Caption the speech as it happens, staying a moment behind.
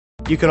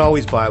You can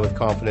always buy with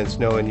confidence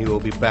knowing you will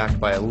be backed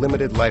by a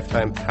limited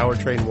lifetime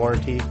powertrain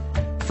warranty,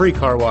 free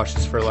car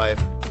washes for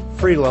life,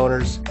 free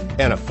loaners,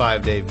 and a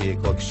 5-day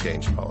vehicle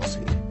exchange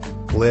policy.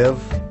 Live,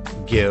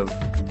 give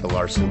the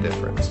Larson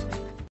difference.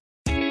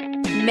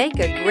 Make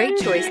a great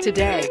choice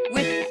today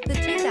with the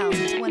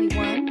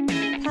 2021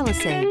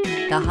 Palisade.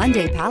 The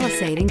Hyundai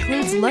Palisade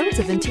includes loads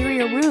of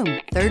interior room,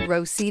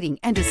 third-row seating,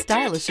 and a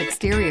stylish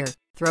exterior.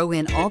 Throw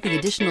in all the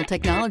additional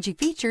technology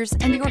features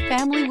and your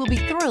family will be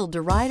thrilled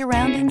to ride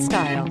around in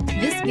style.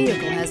 This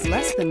vehicle has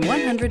less than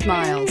 100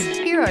 miles.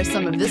 Here are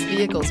some of this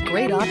vehicle's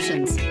great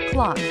options: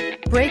 clock,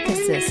 brake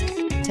assist,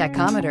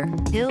 tachometer,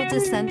 hill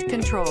descent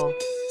control,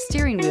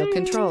 steering wheel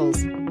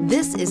controls.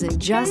 This isn't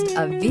just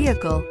a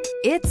vehicle,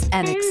 it's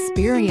an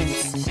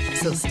experience.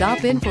 So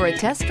stop in for a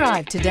test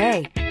drive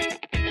today.